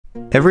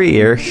Every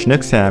year,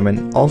 Chinook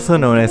salmon, also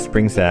known as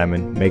spring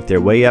salmon, make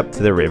their way up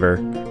to the river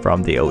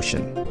from the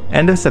ocean.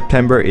 End of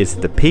September is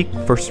the peak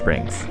for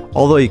springs.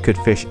 Although you could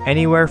fish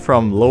anywhere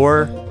from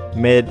lower,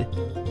 mid,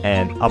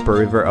 and upper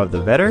river of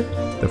the Vedder,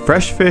 the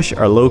fresh fish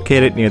are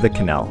located near the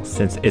canal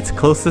since it's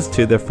closest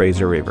to the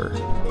Fraser River.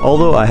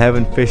 Although I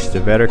haven't fished the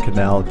Vedder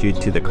Canal due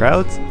to the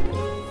crowds,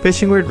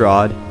 fishing with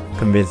rod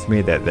convinced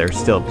me that there's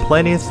still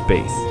plenty of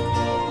space.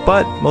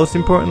 But most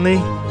importantly,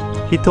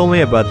 he told me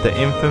about the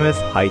infamous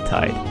high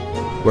tide,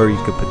 where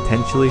you could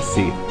potentially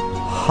see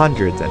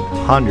hundreds and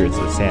hundreds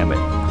of salmon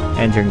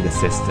entering the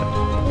system.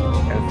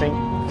 I think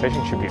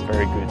fishing should be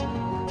very good.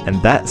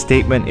 And that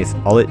statement is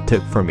all it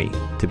took for me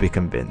to be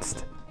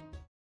convinced.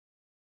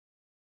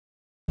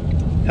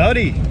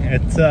 Howdy!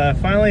 It's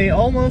finally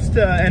almost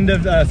end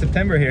of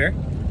September here,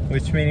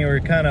 which means we're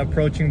kind of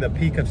approaching the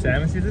peak of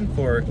salmon season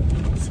for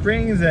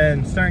springs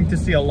and starting to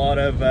see a lot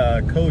of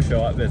coho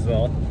show up as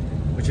well,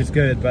 which is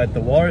good. But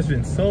the water's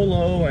been so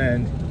low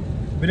and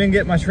we didn't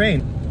get much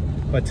rain.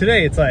 But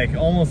today it's like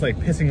almost like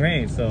pissing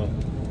rain, so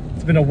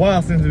it's been a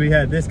while since we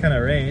had this kind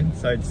of rain,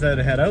 so I decided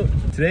to head out.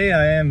 Today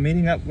I am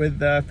meeting up with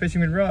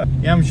Fishing with Rod.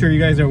 Yeah, I'm sure you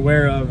guys are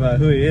aware of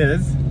who he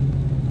is,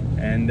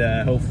 and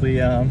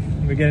hopefully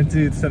we get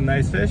into some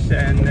nice fish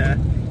and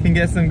can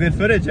get some good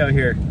footage out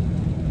here.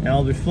 And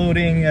I'll be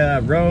floating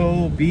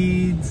roe,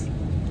 beads,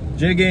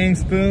 jigging,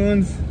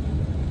 spoons,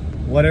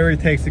 whatever it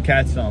takes to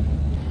catch some.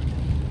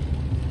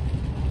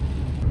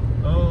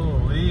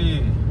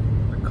 Holy,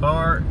 the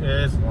car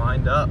is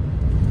lined up.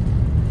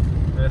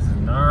 This is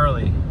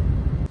gnarly.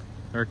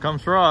 There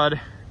comes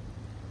Rod.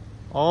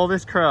 All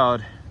this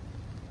crowd.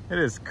 It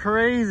is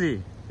crazy.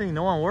 I think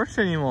no one works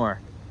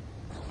anymore.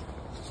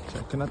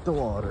 Checking out the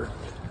water.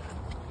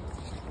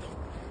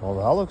 Well,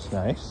 that looks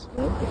nice.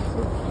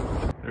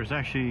 There's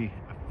actually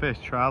a fish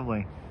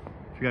traveling.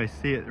 If you guys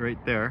see it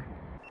right there.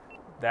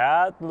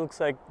 That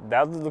looks like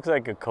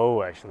a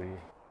coho actually.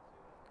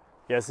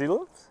 Yes, it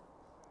looks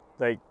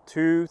like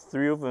 2,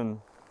 3 of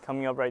them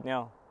coming up right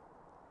now.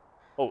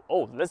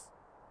 Oh,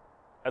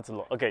 that's a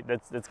lot. Okay,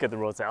 let's get the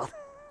rods out.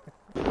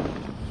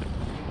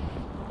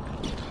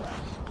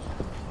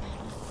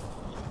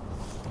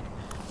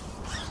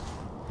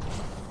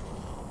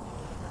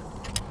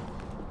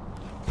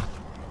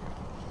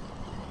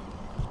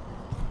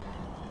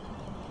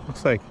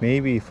 Looks like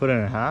maybe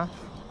 1.5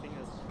 feet.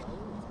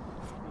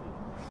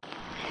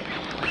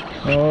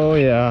 Oh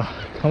yeah,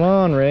 come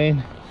on,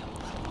 rain.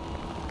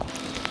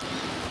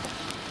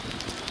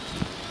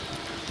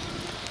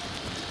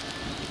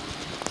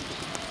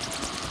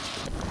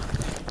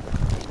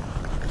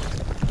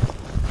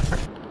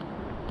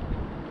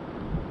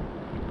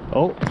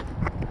 Oh,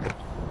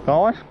 got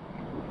one?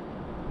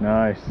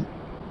 Nice.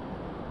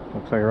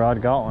 Looks like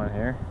Rod got one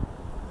here.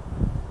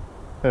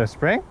 Is that a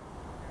spring?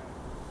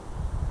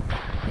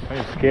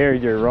 I'm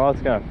scared your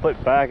rod's gonna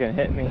flip back and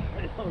hit me.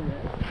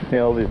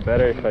 It'll be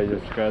better if I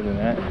just grab the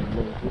net.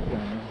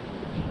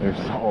 There's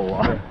so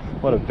lot.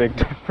 What a big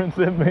difference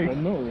it makes. I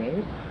know,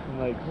 right? I'm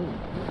like,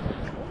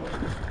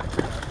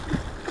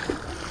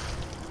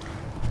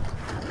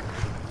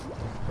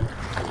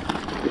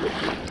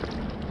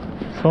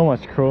 So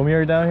much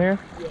chromium down here.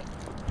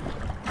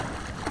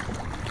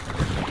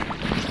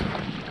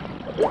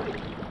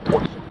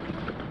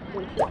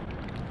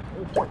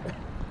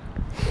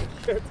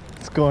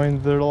 It's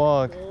going through the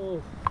log.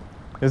 oh.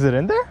 Is it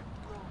in there?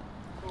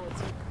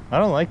 I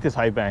don't like this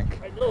high bank.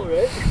 I know,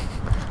 right?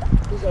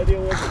 Whose idea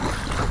was it?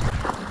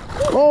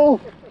 Oh!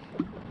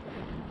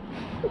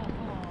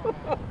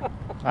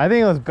 I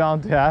think it was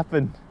bound to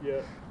happen.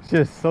 Yeah. It's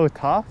just so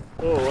tough.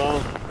 Oh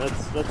wow,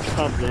 that's a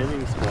tough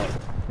landing spot.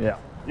 Yeah.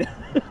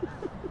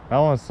 That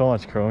one's so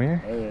much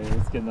chromium. Okay,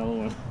 let's get another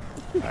one.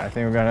 I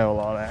think we're gonna have a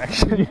lot of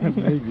action.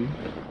 Maybe.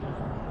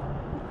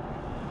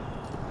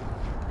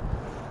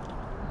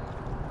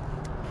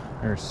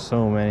 There's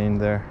so many in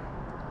there.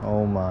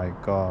 Oh my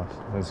gosh,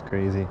 that's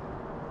crazy.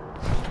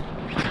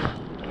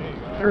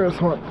 There's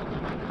one.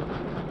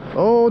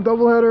 Oh,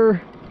 double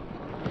header.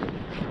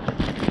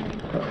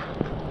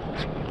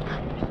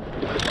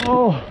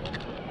 Oh.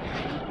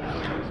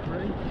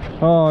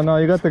 Oh no,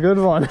 you got the good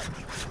one.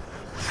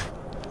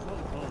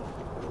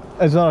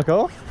 It's not a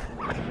coho?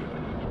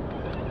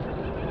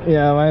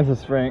 Yeah, mine's a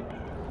spring.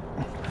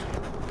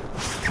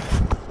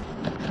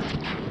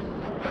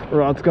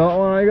 Rod's got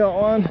one, I got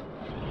one.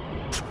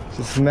 It's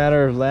just a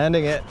matter of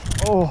landing it.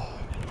 Oh.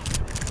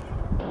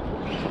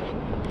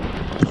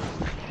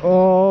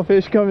 Oh,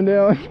 fish coming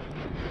down.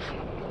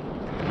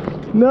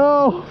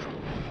 No.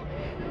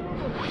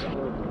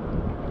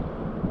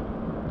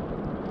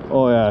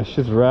 Oh yeah, it's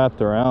just wrapped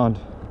around.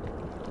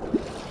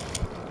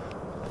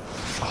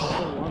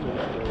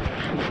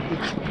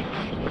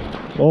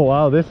 Oh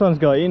wow, this one's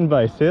got eaten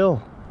by seal.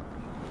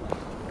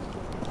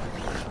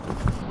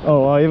 Oh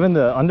wow, even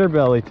the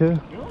underbelly too.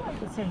 You're like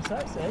the same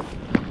size, eh?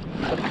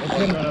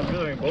 I'm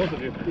feeling both of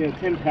you. Yeah,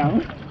 10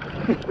 pounds.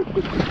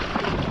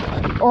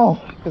 Oh,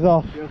 it's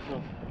off.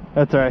 Beautiful.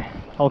 That's alright.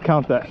 I'll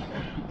count that.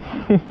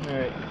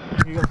 Alright,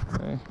 here you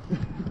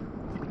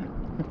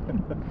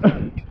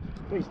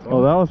go.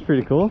 Oh, that was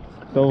pretty cool.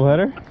 Double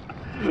header.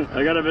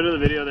 I got a bit of the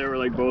video there where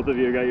like both of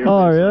you got your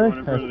Oh, fish, really? one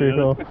in That's front of pretty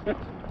the cool. other.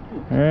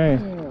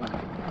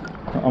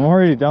 Alright. I'm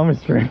already done with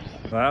strings.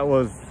 That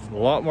was a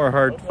lot more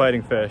hard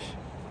fighting fish.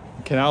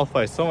 Canal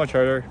fight so much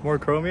harder, more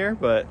chromier,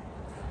 but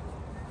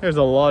there's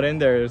a lot in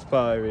there. There's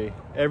probably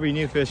every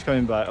new fish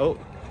coming by. Oh,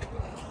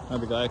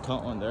 another guy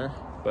caught one there,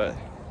 but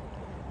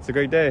it's a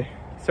great day.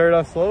 Started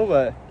off slow,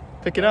 but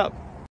picking up.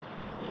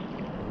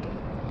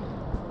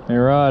 Hey,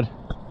 Rod.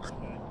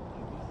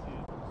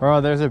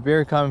 Rod, there's a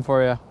beer coming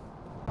for you.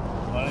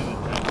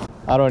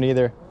 I don't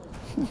either.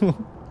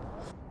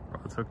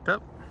 Rod's hooked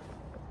up.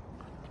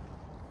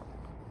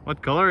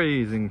 What color are you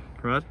using,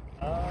 Rod?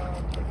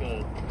 Like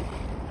a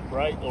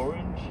bright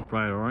orange.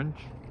 Bright orange.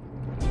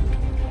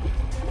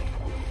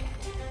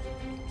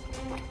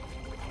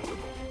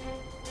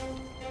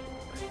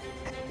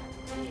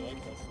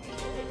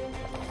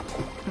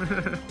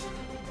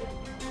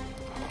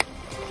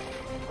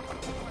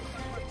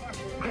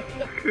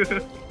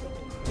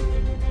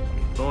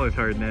 It's always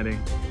hard netting.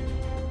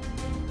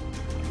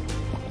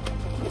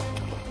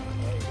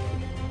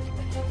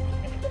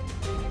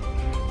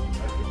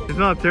 It's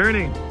not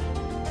turning.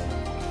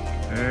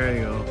 There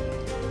you go.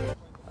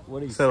 What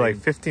do you So like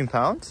 15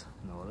 pounds?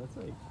 No, that's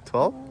like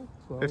 12?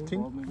 12, 15?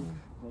 12 maybe.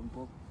 11,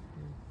 12.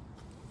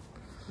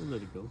 We'll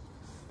let it go.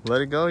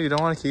 Let it go? You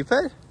don't want to keep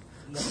it?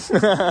 No.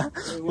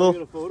 You want to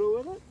get a photo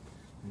with it?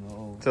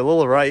 No. It's a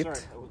little ripe.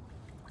 Sorry.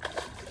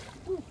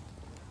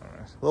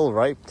 A little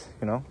ripe,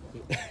 you know?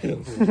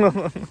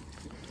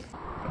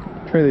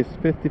 Try these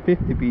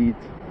 50-50 beads.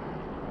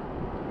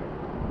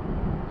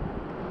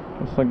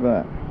 Just like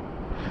that.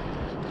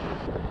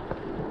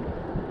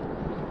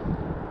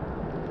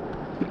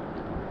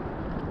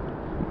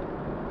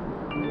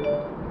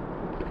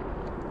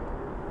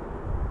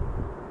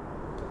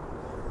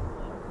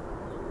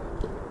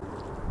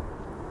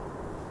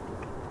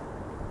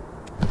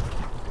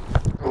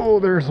 Oh,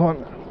 there's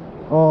one.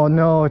 Oh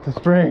no, it's a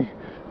spring.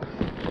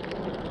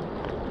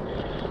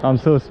 I'm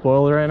so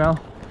spoiled right now.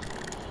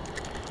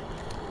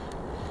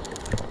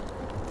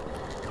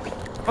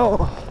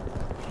 Oh,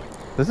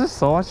 this is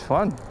so much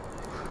fun.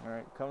 All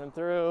right, coming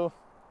through.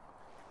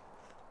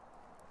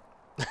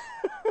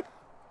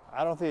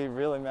 I don't think it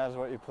really matters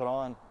what you put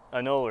on.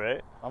 I know,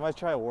 right? I might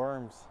try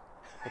worms.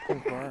 I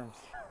think worms.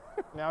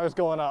 Now it's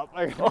going up.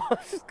 Oh,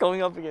 it's just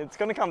going up again. It's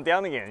going to come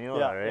down again, you know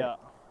that, right? Yeah.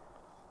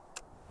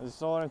 I just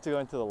don't want it to go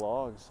into the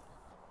logs.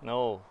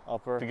 No,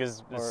 Upper.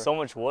 because there's so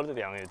much water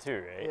down here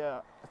too, right?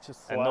 Yeah, it's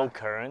just and no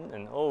current,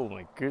 and oh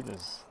my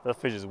goodness, that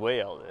fish is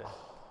way out there.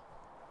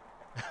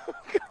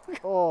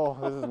 Oh,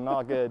 this is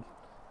not good.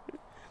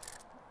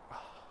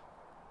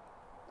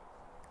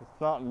 It's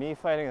not me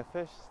fighting a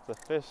fish, it's the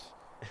fish.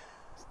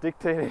 It's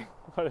dictating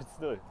what it's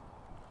doing.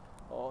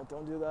 Oh,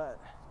 don't do that.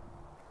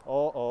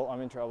 Oh, I'm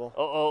in trouble.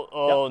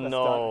 Oh, Yep, no.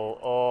 done.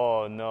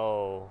 Oh,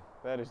 no.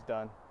 That is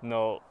done.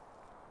 No.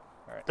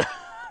 All right.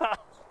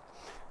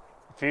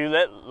 If you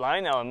let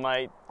line out, it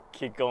might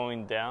keep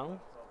going down.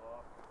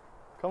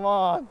 Come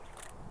on.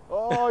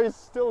 Oh, he's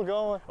still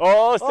going.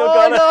 Oh, still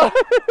got it.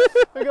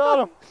 I got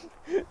him.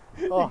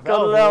 Oh, that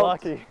got was it out.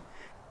 lucky.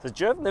 So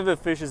Jeff never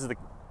fished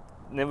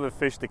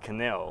the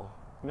canal.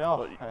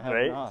 No, I have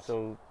right? not.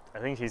 So I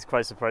think he's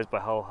quite surprised by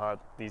how hard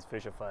these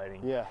fish are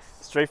fighting. Yes.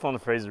 Straight from the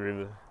Fraser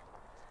River.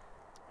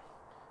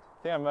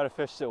 I think I might have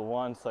fished it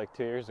once, like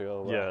 2 years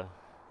ago. Yeah.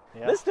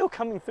 Yeah. They're still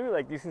coming through.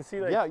 Like you can see,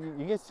 like yeah,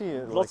 you can see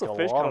it, lots like of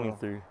fish lot coming of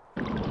through.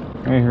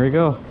 Hey, here we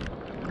go.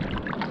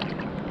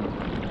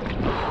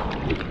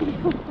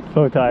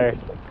 So tired.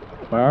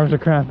 My arms are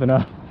cramping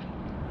up.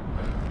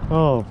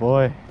 Oh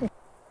boy.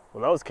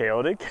 Well, that was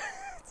chaotic.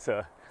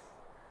 So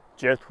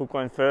Jeff hooked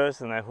one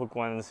first, and I hooked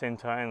one at the same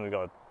time. We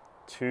got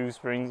 2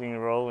 springs in a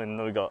row,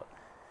 and we got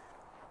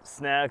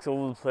snacks all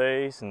over the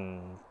place,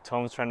 and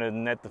Tom's trying to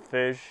net the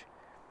fish.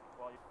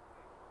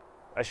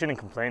 I shouldn't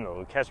complain though,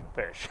 we're catching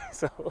fish.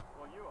 So. Well,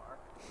 you are.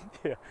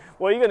 Yeah.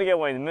 Well, you're gonna get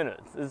one in a minute.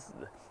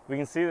 We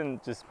can see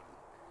them just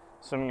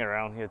swimming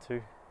around here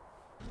too.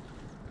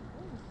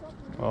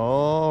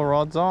 Oh,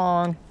 rod's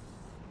on.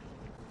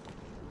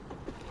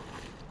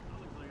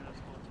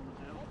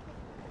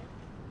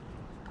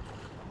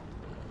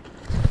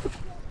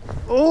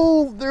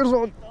 Oh, there's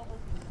one.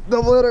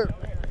 Double header.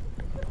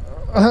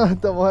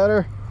 Double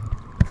header.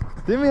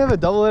 Didn't we have a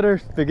double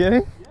header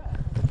beginning?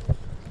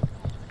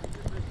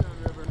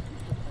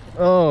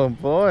 Oh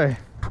boy.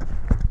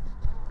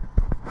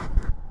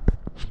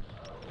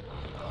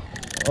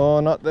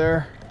 Oh, not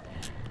there.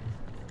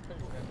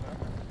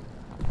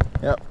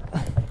 Yep.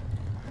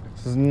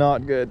 This is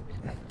not good.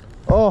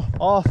 Oh,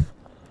 off.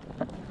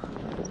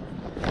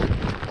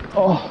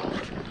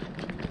 Oh.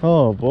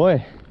 Oh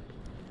boy.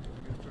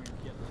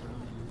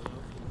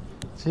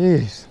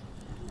 Jeez.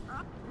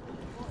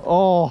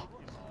 Oh.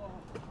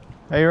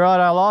 Hey Rod,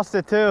 I lost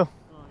it too.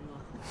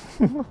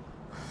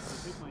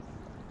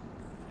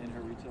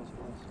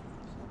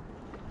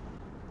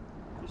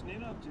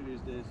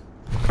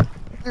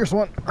 Here's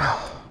one.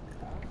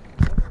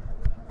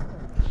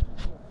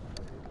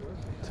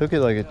 Took it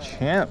like a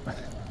champ.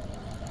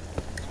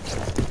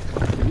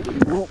 I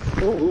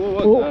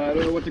don't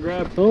know what to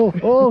grab.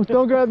 Oh,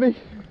 don't grab me.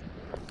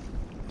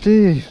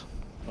 Jeez.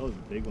 That was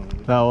a big one.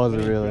 That was a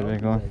really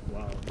big one. Like,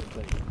 wow, it's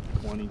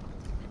like 20.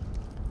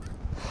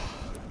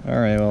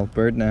 Alright, well,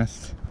 bird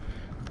nest.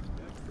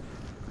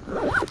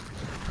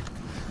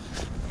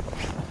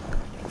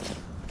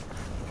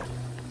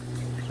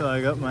 So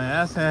I got my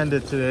ass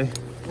handed today.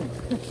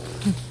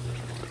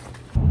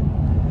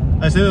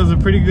 I said it was a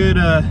pretty good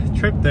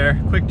trip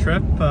there, quick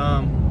trip.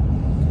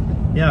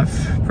 Yeah,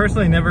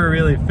 personally never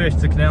really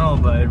fished the canal,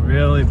 but it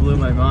really blew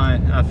my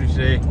mind after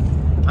today.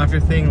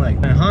 After seeing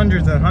like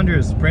hundreds and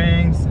hundreds of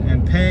springs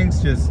and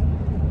pangs just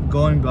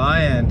going by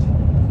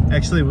and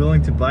actually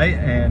willing to bite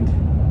and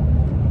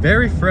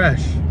very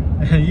fresh.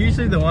 And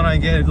usually the one I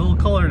get is a little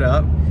colored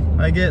up.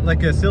 I get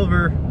like a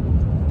silver,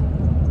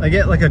 I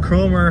get like a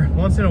chromer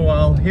once in a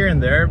while here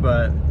and there,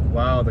 but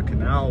wow, the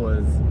canal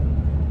was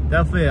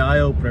definitely an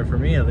eye-opener for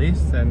me at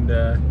least. And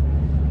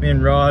me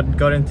and Rod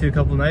got into a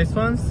couple nice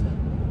ones,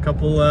 a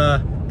couple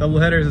double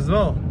headers as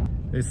well.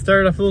 They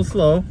started off a little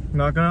slow,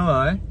 not gonna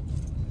lie.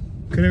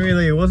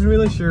 Wasn't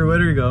really sure where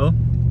to go,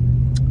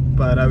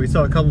 but we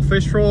saw a couple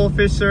fish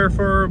there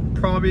for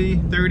probably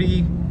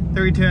 30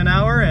 to an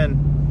hour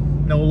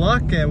and no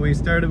luck, and we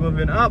started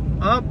moving up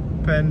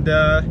and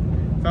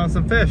found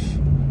some fish.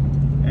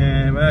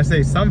 And when I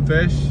say some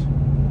fish,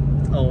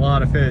 a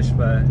lot of fish,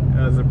 but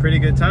it was a pretty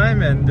good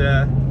time. And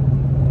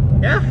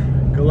yeah,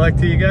 good luck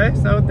to you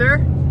guys out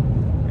there,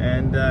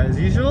 and as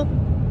usual,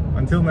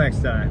 until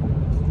next time.